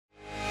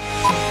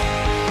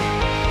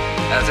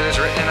As it is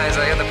written in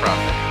Isaiah the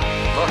prophet,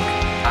 "Look,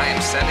 I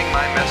am sending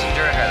my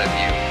messenger ahead of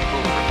you, who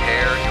will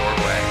prepare your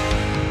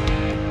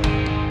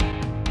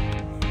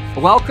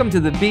way." Welcome to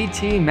the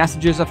BT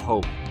Messages of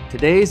Hope.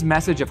 Today's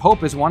message of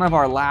hope is one of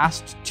our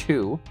last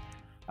two,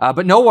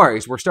 but no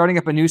worries. We're starting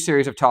up a new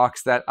series of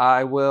talks that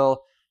I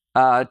will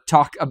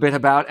talk a bit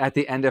about at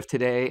the end of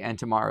today and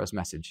tomorrow's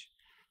message.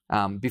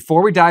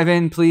 Before we dive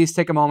in, please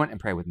take a moment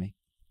and pray with me.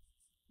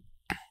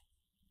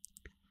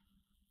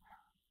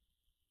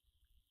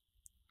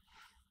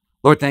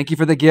 Lord, thank you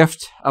for the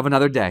gift of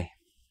another day.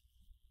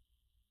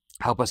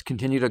 Help us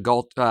continue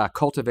to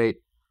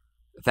cultivate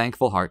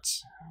thankful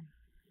hearts.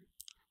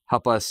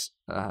 Help us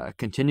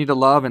continue to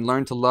love and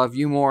learn to love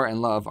you more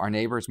and love our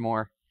neighbors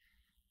more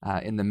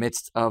in the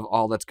midst of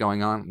all that's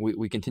going on.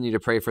 We continue to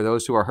pray for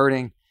those who are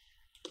hurting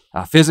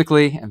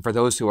physically and for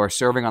those who are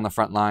serving on the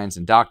front lines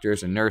and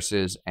doctors and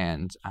nurses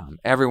and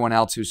everyone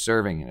else who's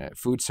serving in the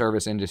food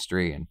service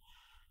industry and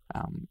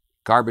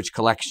garbage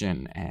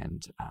collection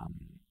and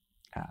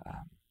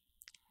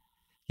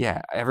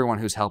everyone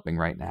who's helping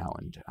right now.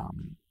 And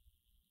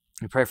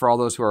we pray for all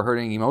those who are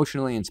hurting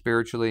emotionally and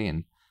spiritually,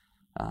 and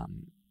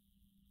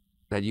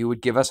that you would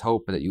give us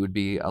hope, that you would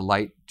be a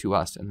light to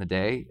us in the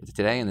day,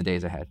 today and the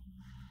days ahead.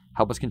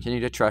 Help us continue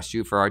to trust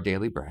you for our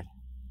daily bread.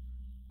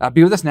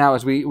 Be with us now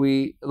as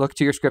we look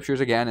to your scriptures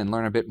again and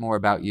learn a bit more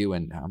about you.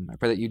 And I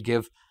pray that you'd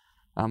give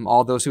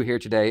all those who hear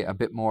today a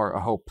bit more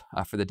hope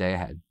for the day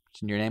ahead.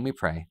 In your name we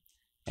pray.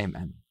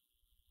 Amen.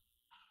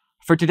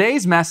 For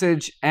today's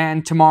message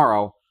and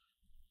tomorrow,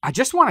 I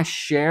just want to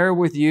share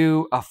with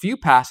you a few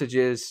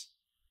passages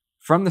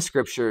from the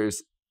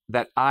scriptures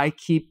that I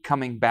keep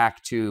coming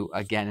back to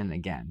again and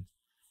again.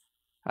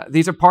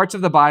 These are parts of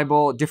the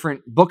Bible,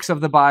 different books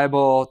of the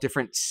Bible,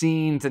 different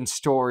scenes and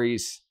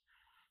stories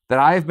that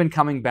I've been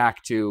coming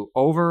back to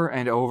over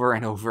and over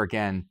and over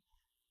again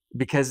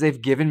because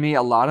they've given me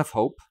a lot of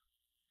hope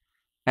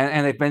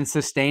and they've been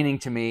sustaining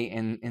to me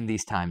in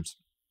these times.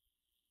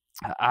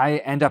 I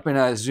end up in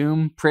a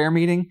Zoom prayer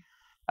meeting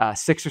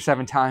 6 or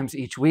 7 times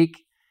each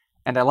week,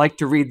 and I like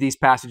to read these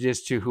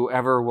passages to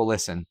whoever will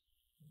listen.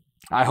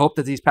 I hope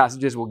that these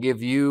passages will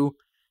give you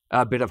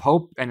a bit of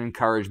hope and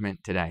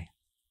encouragement today.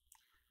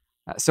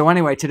 So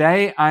anyway,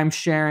 today I'm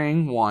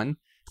sharing one,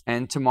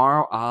 and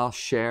tomorrow I'll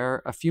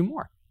share a few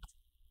more.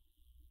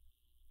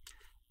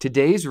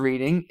 Today's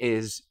reading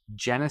is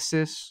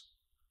Genesis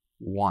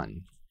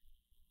 1.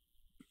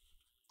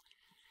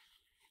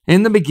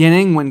 In the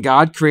beginning, when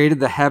God created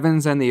the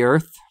heavens and the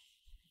earth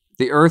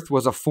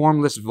was a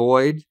formless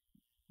void,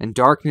 and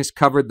darkness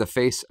covered the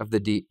face of the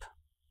deep,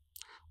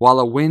 while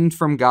a wind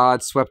from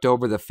God swept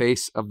over the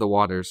face of the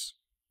waters.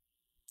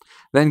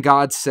 Then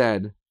God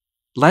said,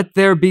 "Let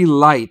there be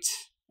light,"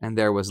 and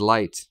there was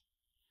light.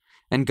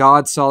 And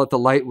God saw that the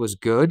light was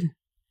good,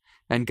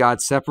 and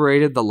God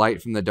separated the light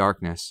from the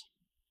darkness.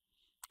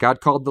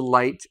 God called the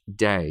light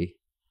day,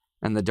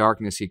 and the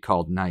darkness he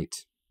called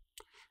night.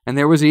 And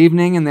there was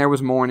evening and there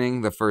was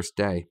morning the first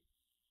day.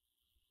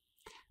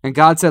 And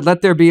God said,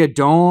 "Let there be a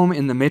dome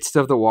in the midst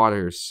of the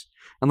waters,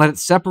 and let it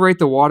separate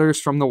the waters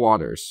from the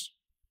waters."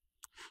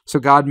 So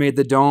God made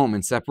the dome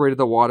and separated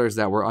the waters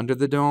that were under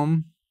the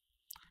dome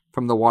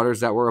from the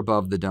waters that were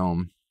above the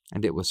dome.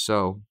 And it was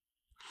so.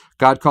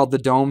 God called the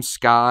dome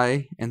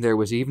sky, and there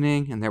was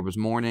evening and there was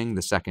morning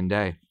the second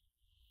day.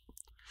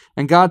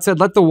 And God said,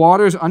 "Let the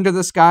waters under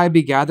the sky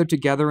be gathered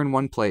together in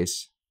one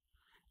place,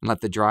 and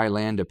let the dry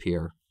land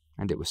appear."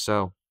 And it was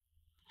so.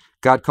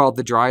 God called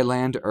the dry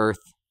land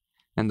earth,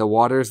 and the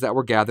waters that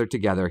were gathered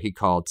together he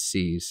called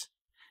seas.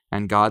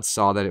 And God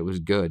saw that it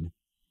was good.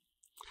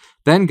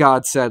 Then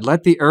God said,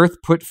 "Let the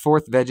earth put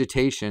forth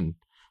vegetation,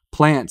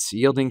 plants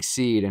yielding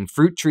seed, and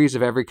fruit trees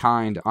of every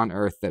kind on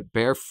earth that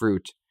bear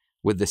fruit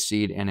with the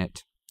seed in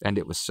it." And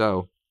it was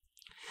so.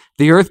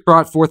 The earth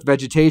brought forth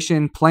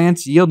vegetation,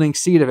 plants yielding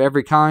seed of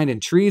every kind,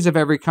 and trees of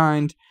every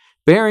kind,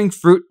 bearing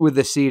fruit with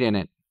the seed in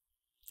it.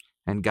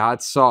 And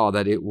God saw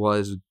that it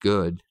was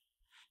good.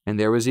 And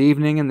there was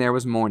evening and there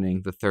was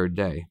morning the third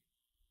day.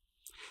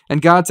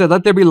 And God said,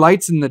 "Let there be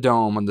lights in the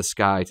dome on the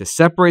sky to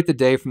separate the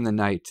day from the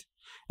night.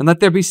 And let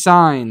there be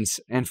signs,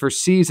 and for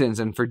seasons,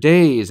 and for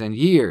days and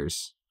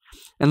years.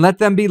 And let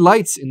them be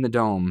lights in the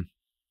dome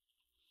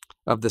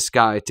of the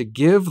sky to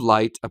give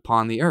light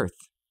upon the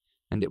earth."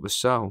 And it was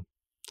so.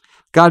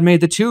 God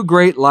made the 2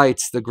 great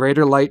lights, the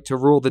greater light to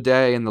rule the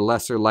day, and the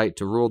lesser light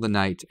to rule the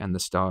night and the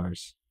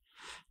stars.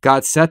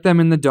 God set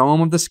them in the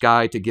dome of the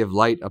sky to give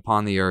light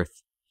upon the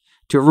earth,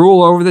 to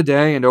rule over the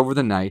day and over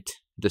the night,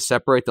 to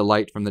separate the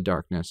light from the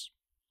darkness.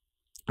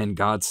 And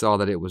God saw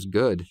that it was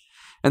good.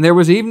 And there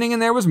was evening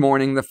and there was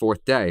morning the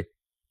fourth day.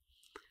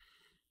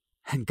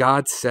 And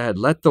God said,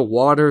 "Let the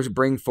waters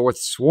bring forth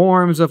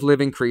swarms of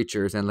living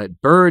creatures, and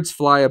let birds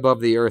fly above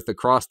the earth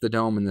across the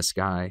dome in the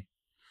sky."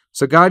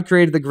 So God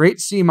created the great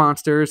sea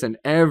monsters and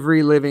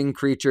every living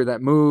creature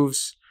that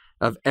moves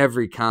of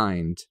every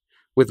kind,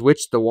 with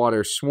which the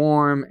waters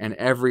swarm, and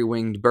every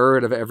winged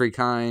bird of every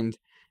kind.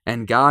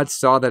 And God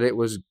saw that it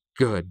was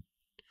good.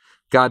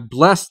 God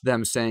blessed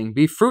them, saying,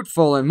 "Be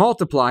fruitful and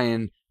multiply,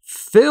 and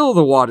fill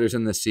the waters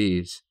and the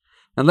seas.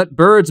 And let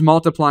birds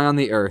multiply on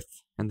the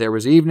earth. And there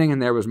was evening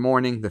and there was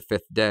morning the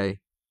fifth day.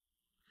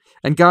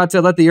 And God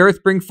said, let the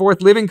earth bring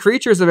forth living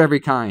creatures of every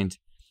kind,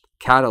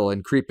 cattle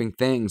and creeping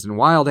things, and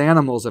wild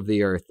animals of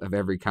the earth of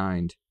every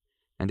kind.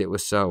 And it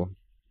was so.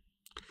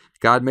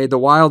 God made the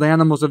wild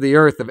animals of the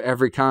earth of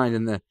every kind,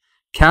 and the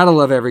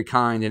cattle of every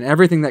kind, and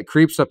everything that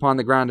creeps upon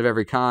the ground of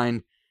every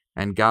kind.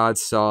 And God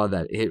saw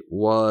that it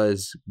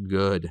was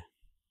good.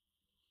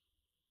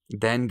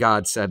 Then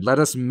God said, let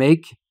us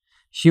make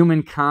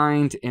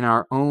humankind in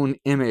our own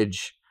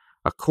image,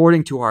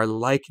 according to our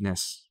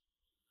likeness.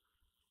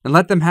 And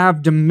let them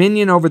have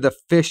dominion over the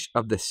fish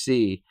of the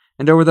sea,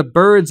 and over the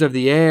birds of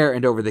the air,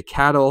 and over the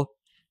cattle,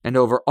 and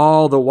over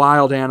all the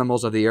wild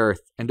animals of the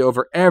earth, and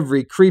over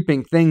every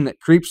creeping thing that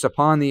creeps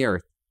upon the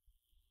earth.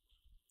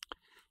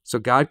 So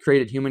God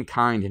created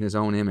humankind in his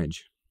own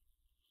image.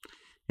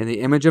 In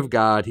the image of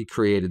God he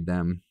created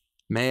them.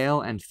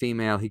 Male and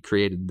female he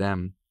created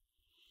them.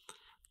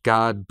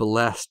 God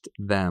blessed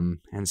them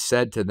and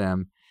said to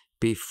them,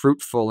 be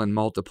fruitful and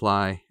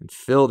multiply, and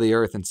fill the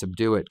earth and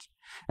subdue it,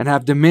 and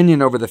have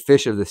dominion over the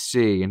fish of the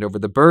sea, and over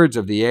the birds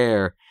of the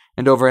air,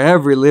 and over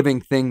every living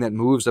thing that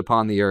moves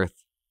upon the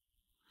earth.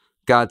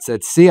 God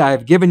said, see, I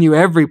have given you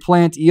every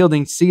plant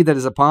yielding seed that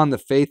is upon the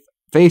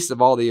face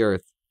of all the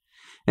earth,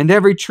 and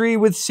every tree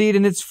with seed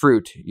in its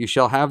fruit. You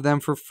shall have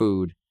them for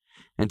food.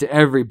 And to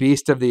every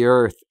beast of the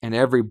earth, and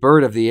every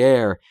bird of the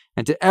air,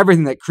 and to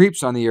everything that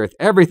creeps on the earth,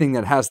 everything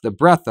that has the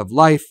breath of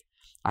life,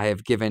 I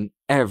have given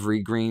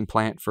every green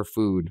plant for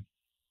food.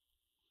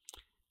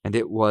 And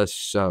it was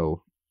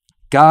so.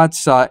 God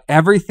saw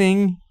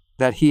everything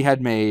that he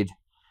had made,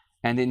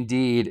 and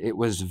indeed it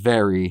was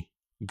very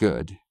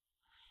good.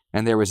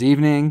 And there was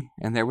evening,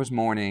 and there was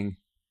morning,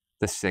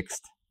 the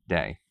sixth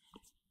day.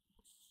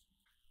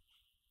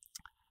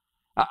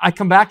 I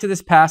come back to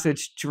this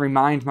passage to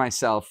remind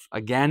myself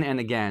again and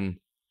again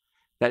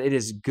that it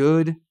is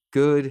good,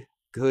 good,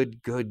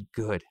 good, good,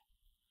 good.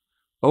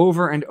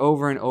 Over and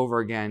over and over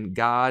again,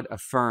 God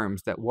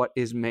affirms that what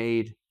is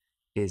made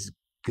is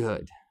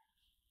good.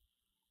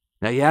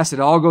 Now, yes, it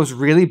all goes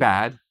really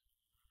bad,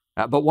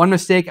 but one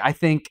mistake I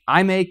think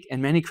I make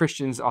and many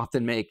Christians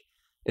often make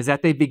is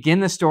that they begin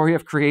the story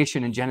of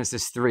creation in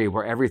Genesis 3,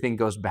 where everything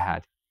goes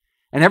bad.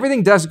 And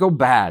everything does go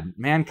bad.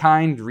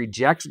 Mankind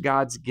rejects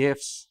God's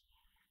gifts.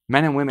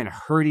 Men and women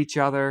hurt each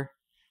other.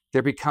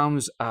 There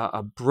becomes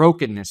a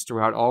brokenness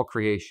throughout all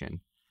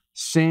creation.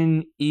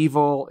 Sin,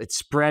 evil, it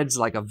spreads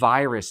like a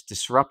virus,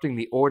 disrupting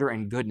the order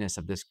and goodness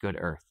of this good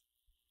earth.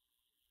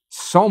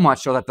 So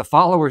much so that the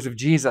followers of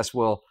Jesus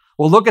will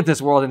look at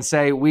this world and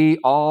say, we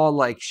all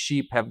like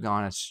sheep have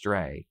gone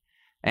astray.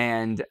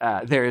 And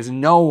there is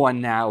no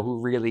one now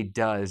who really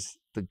does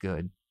the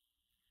good.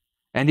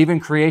 And even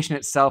creation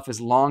itself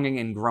is longing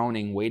and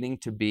groaning, waiting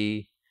to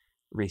be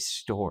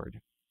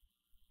restored.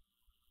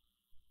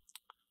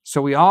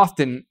 So we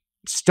often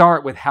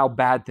start with how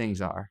bad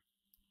things are.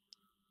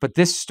 But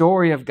this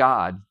story of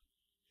God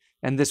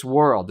and this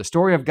world, the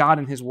story of God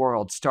and his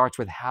world, starts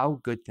with how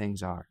good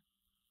things are.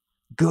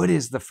 Good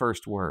is the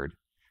first word.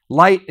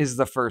 Light is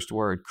the first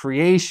word.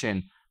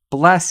 Creation,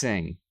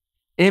 blessing,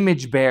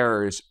 image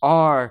bearers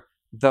are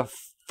the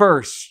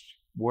first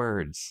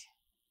words.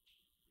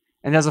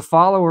 And as a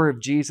follower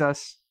of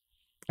Jesus,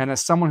 and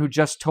as someone who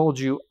just told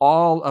you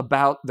all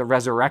about the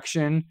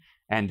resurrection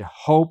and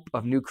hope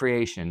of new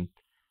creation,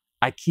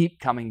 I keep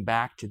coming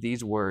back to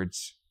these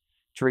words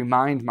to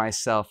remind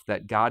myself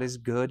that God is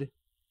good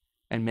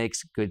and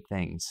makes good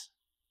things.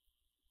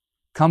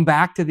 Come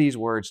back to these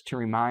words to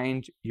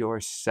remind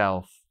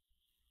yourself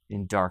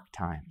in dark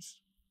times.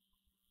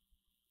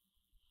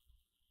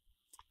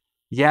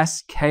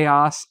 Yes,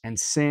 chaos and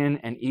sin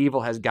and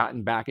evil has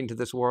gotten back into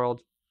this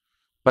world,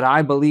 but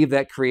I believe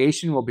that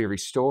creation will be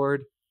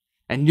restored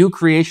and new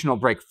creation will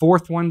break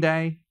forth one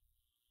day,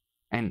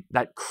 and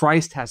that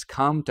Christ has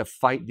come to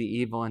fight the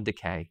evil and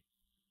decay.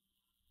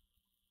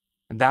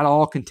 And that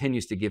all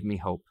continues to give me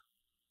hope.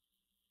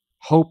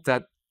 Hope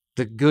that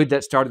the good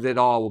that started it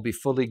all will be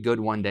fully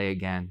good one day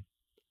again.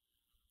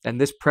 And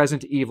this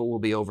present evil will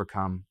be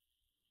overcome.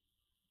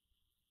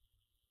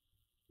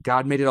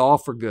 God made it all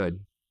for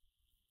good.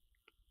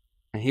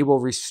 And he will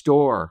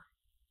restore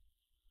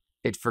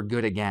it for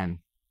good again.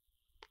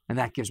 And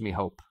that gives me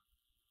hope.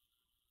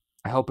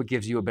 I hope it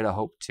gives you a bit of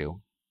hope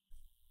too.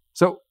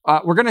 So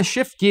we're going to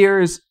shift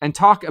gears and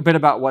talk a bit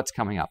about what's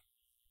coming up.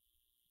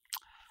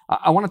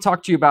 I want to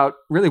talk to you about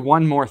really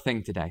one more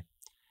thing today.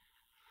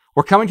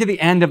 We're coming to the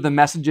end of the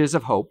messages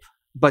of hope,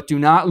 but do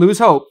not lose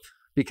hope,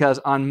 because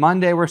on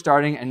Monday we're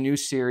starting a new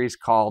series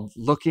called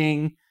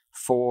Looking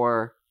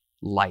for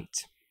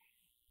Light.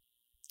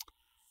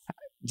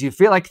 Do you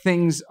feel like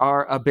things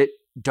are a bit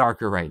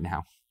darker right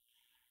now?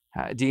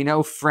 Do you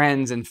know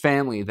friends and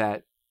family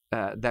that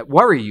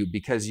worry you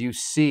because you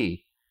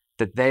see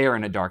that they are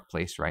in a dark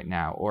place right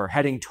now or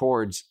heading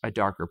towards a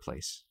darker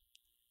place?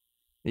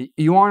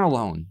 You aren't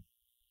alone.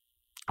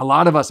 A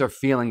lot of us are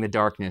feeling the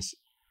darkness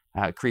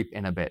creep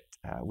in a bit.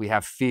 We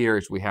have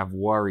fears, we have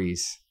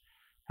worries.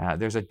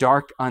 There's a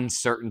dark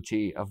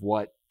uncertainty of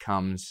what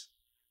comes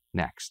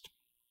next.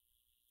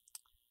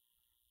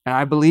 And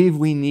I believe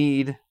we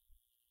need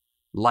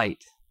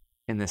light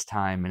in this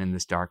time and in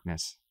this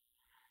darkness.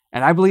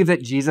 And I believe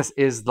that Jesus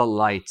is the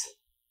light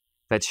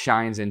that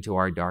shines into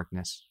our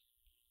darkness.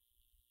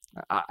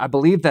 I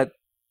believe that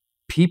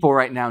people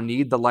right now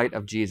need the light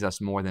of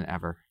Jesus more than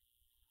ever.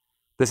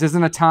 This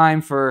isn't a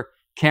time for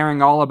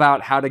caring all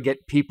about how to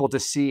get people to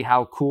see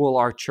how cool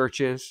our church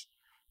is.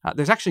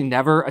 There's actually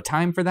never a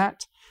time for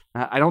that.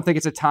 I don't think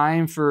it's a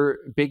time for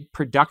big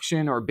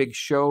production or big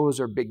shows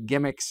or big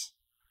gimmicks.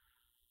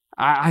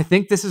 I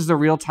think this is the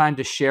real time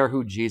to share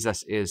who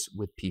Jesus is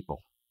with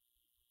people.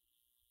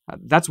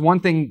 That's one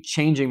thing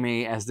changing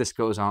me as this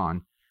goes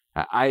on.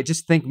 I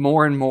just think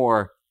more and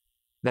more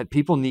that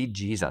people need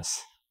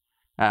Jesus.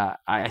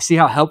 I see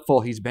how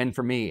helpful he's been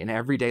for me in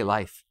everyday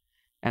life.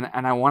 And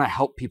I want to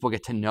help people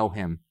get to know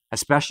him,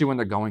 especially when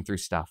they're going through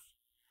stuff.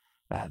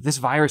 This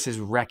virus is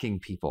wrecking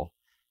people.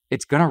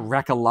 It's going to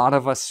wreck a lot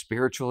of us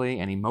spiritually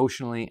and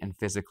emotionally and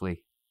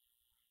physically.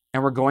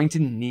 And we're going to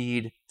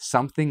need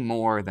something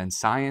more than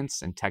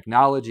science and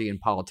technology and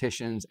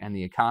politicians and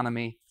the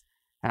economy.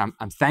 And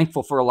I'm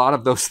thankful for a lot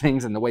of those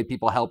things and the way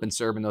people help and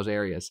serve in those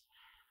areas.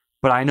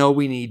 But I know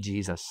we need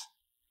Jesus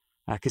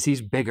because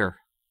he's bigger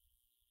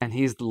and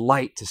he's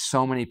light to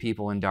so many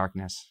people in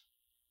darkness.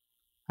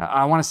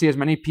 I want to see as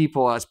many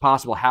people as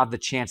possible have the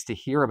chance to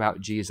hear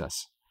about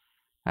Jesus,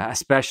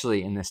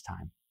 especially in this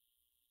time.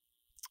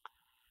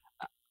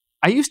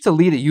 I used to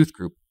lead a youth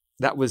group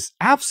that was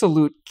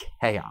absolute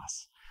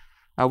chaos.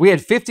 We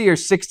had 50 or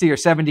 60 or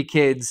 70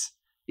 kids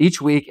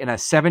each week in a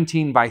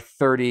 17 by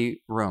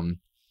 30 room.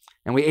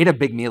 And we ate a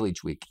big meal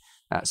each week.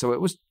 So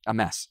it was a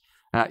mess.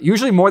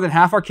 Usually more than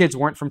half our kids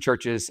weren't from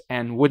churches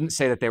and wouldn't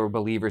say that they were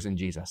believers in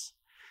Jesus.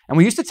 And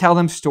we used to tell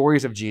them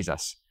stories of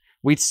Jesus.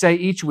 We'd say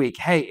each week,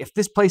 hey, if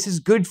this place is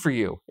good for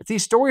you, if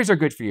these stories are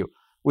good for you,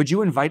 would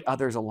you invite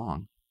others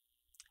along?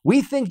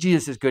 We think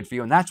Jesus is good for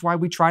you, and that's why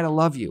we try to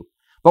love you.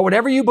 But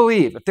whatever you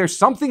believe, if there's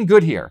something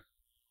good here,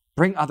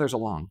 bring others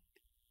along.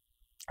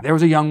 There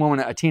was a young woman,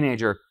 a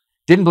teenager,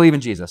 didn't believe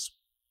in Jesus,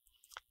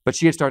 but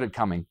she had started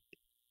coming.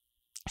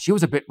 She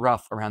was a bit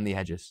rough around the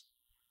edges.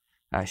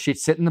 She'd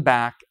sit in the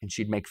back and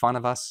she'd make fun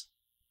of us.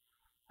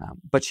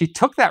 But she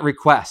took that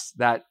request,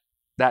 that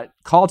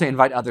call to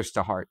invite others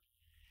to heart.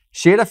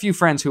 She had a few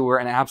friends who were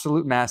an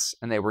absolute mess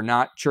and they were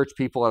not church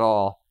people at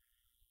all.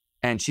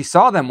 And she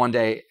saw them one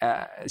day.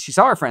 She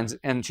saw her friends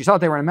and she saw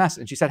that they were in a mess.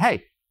 And she said,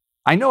 hey,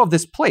 I know of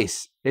this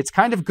place. It's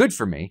kind of good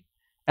for me.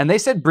 And they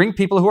said, bring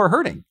people who are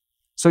hurting.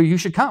 So you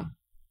should come.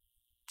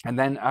 And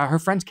then her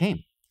friends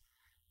came.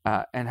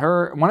 And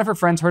one of her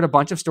friends heard a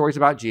bunch of stories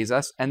about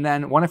Jesus. And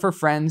then one of her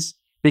friends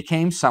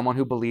became someone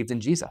who believed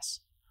in Jesus.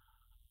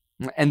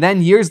 And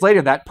then years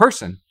later, that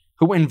person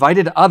who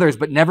invited others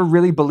but never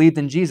really believed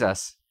in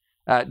Jesus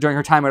during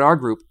her time at our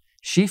group,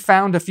 she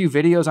found a few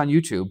videos on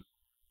YouTube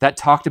that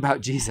talked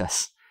about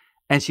Jesus.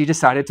 And she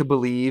decided to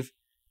believe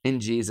in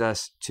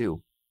Jesus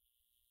too.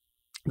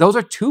 Those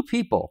are two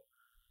people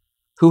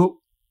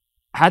who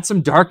had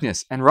some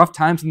darkness and rough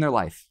times in their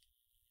life.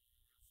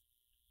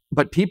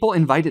 But people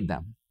invited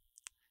them.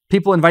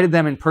 People invited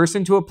them in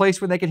person to a place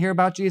where they could hear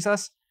about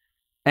Jesus.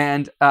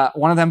 And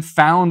one of them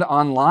found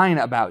online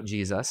about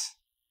Jesus.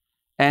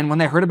 And when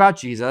they heard about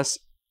Jesus,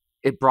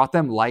 it brought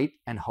them light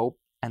and hope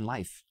and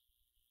life.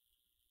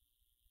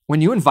 When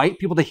you invite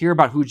people to hear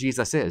about who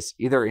Jesus is,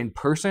 either in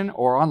person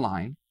or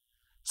online,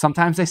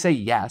 sometimes they say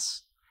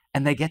yes,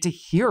 and they get to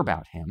hear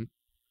about him.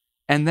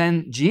 And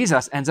then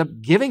Jesus ends up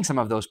giving some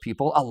of those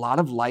people a lot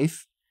of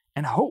life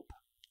and hope.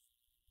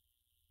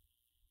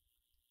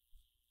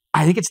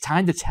 I think it's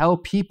time to tell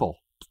people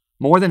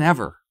more than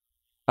ever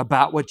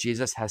about what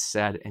Jesus has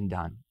said and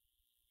done.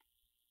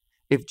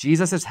 If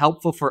Jesus is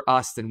helpful for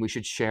us, then we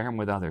should share him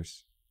with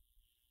others.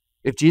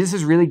 If Jesus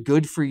is really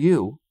good for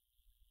you,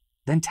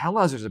 then tell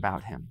others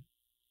about him.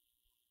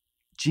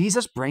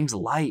 Jesus brings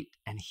light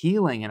and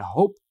healing and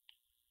hope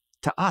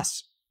to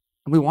us,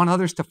 and we want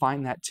others to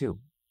find that too.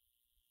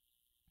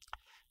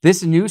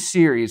 This new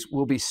series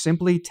will be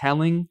simply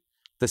telling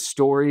the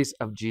stories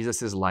of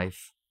Jesus'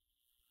 life,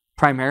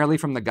 primarily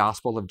from the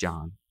Gospel of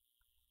John.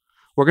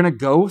 We're going to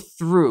go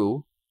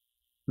through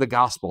the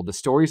Gospel, the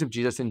stories of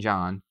Jesus in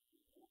John,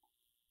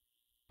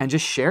 and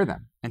just share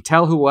them and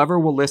tell whoever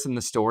will listen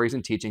the stories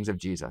and teachings of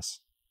Jesus.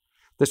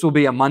 This will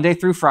be a Monday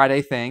through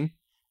Friday thing,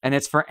 and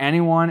it's for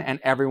anyone and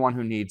everyone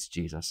who needs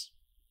Jesus.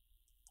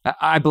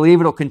 I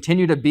believe it'll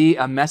continue to be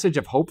a message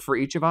of hope for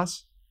each of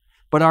us,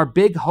 but our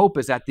big hope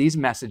is that these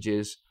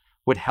messages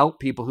would help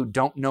people who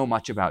don't know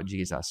much about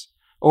Jesus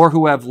or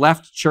who have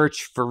left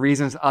church for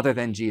reasons other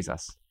than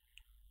Jesus.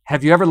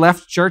 Have you ever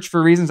left church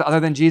for reasons other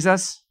than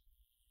Jesus?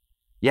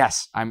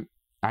 Yes,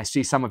 I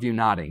see some of you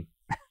nodding.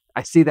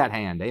 I see that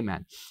hand.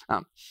 Amen.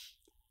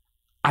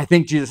 I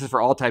think Jesus is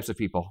for all types of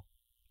people.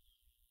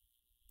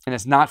 And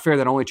it's not fair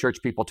that only church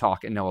people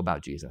talk and know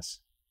about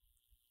Jesus.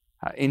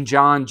 In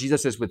John,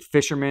 Jesus is with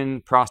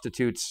fishermen,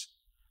 prostitutes,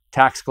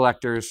 tax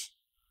collectors,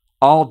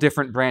 all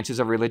different branches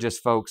of religious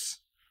folks,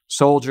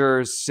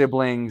 soldiers,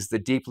 siblings, the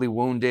deeply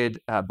wounded,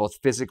 both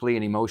physically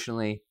and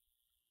emotionally.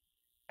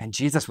 And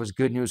Jesus was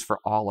good news for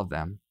all of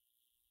them.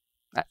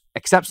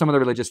 except some of the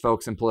religious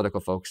folks and political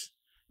folks.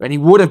 And he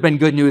would have been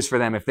good news for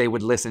them if they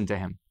would listen to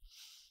him.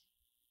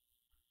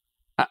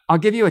 I'll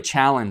give you a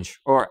challenge,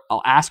 or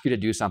I'll ask you to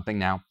do something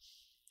now.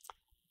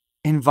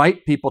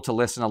 Invite people to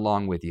listen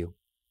along with you.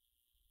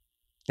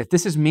 If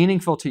this is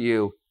meaningful to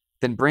you,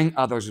 then bring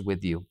others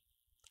with you.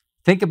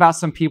 Think about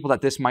some people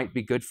that this might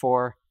be good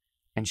for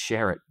and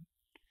share it.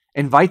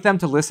 Invite them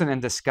to listen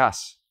and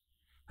discuss.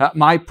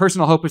 My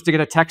personal hope is to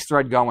get a text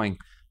thread going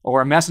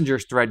or a messenger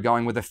thread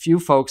going with a few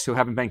folks who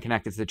haven't been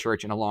connected to the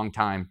church in a long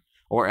time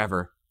or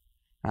ever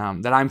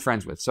that I'm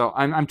friends with. So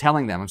I'm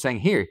telling them, I'm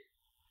saying,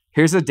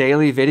 here's a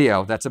daily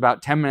video that's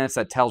about 10 minutes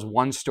that tells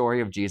one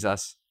story of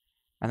Jesus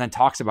and then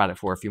talks about it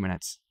for a few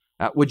minutes.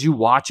 Would you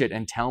watch it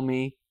and tell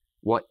me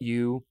what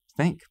you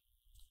think?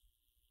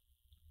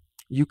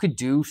 You could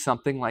do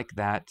something like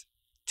that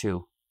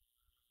too.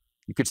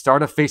 You could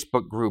start a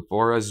Facebook group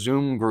or a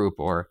Zoom group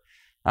or,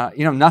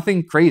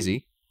 nothing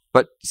crazy,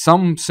 but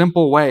some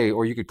simple way,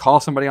 or you could call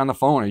somebody on the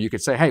phone, or you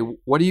could say, hey,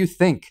 what do you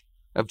think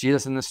of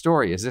Jesus in this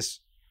story? Is this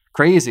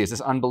crazy? Is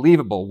this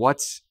unbelievable?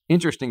 What's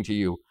interesting to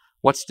you?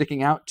 What's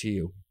sticking out to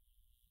you?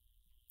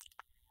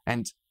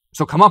 And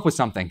so come up with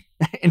something.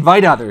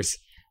 Invite others.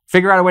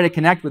 Figure out a way to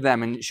connect with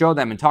them and show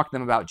them and talk to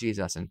them about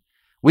Jesus. And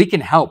we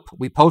can help.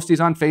 We post these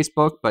on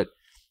Facebook, but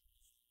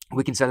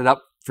we can set it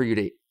up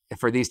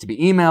for these to be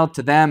emailed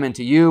to them and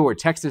to you, or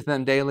texted to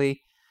them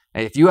daily.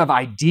 If you have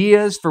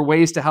ideas for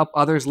ways to help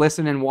others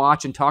listen and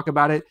watch and talk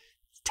about it,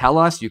 tell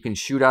us. You can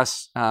shoot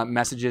us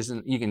messages,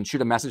 and you can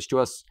shoot a message to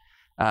us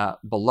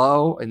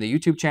below in the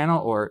YouTube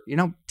channel, or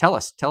tell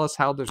us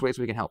how there's ways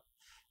we can help.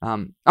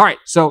 All right,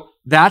 so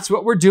that's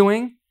what we're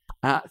doing.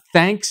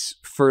 Thanks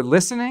for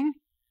listening.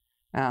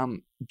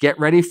 Get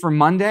ready for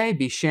Monday.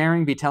 Be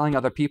sharing, be telling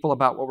other people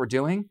about what we're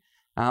doing.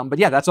 But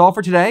yeah, that's all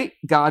for today.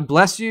 God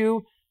bless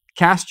you.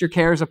 Cast your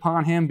cares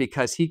upon him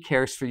because he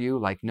cares for you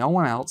like no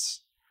one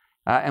else.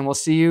 And we'll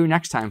see you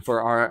next time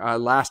for our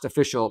last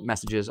official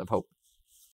messages of hope.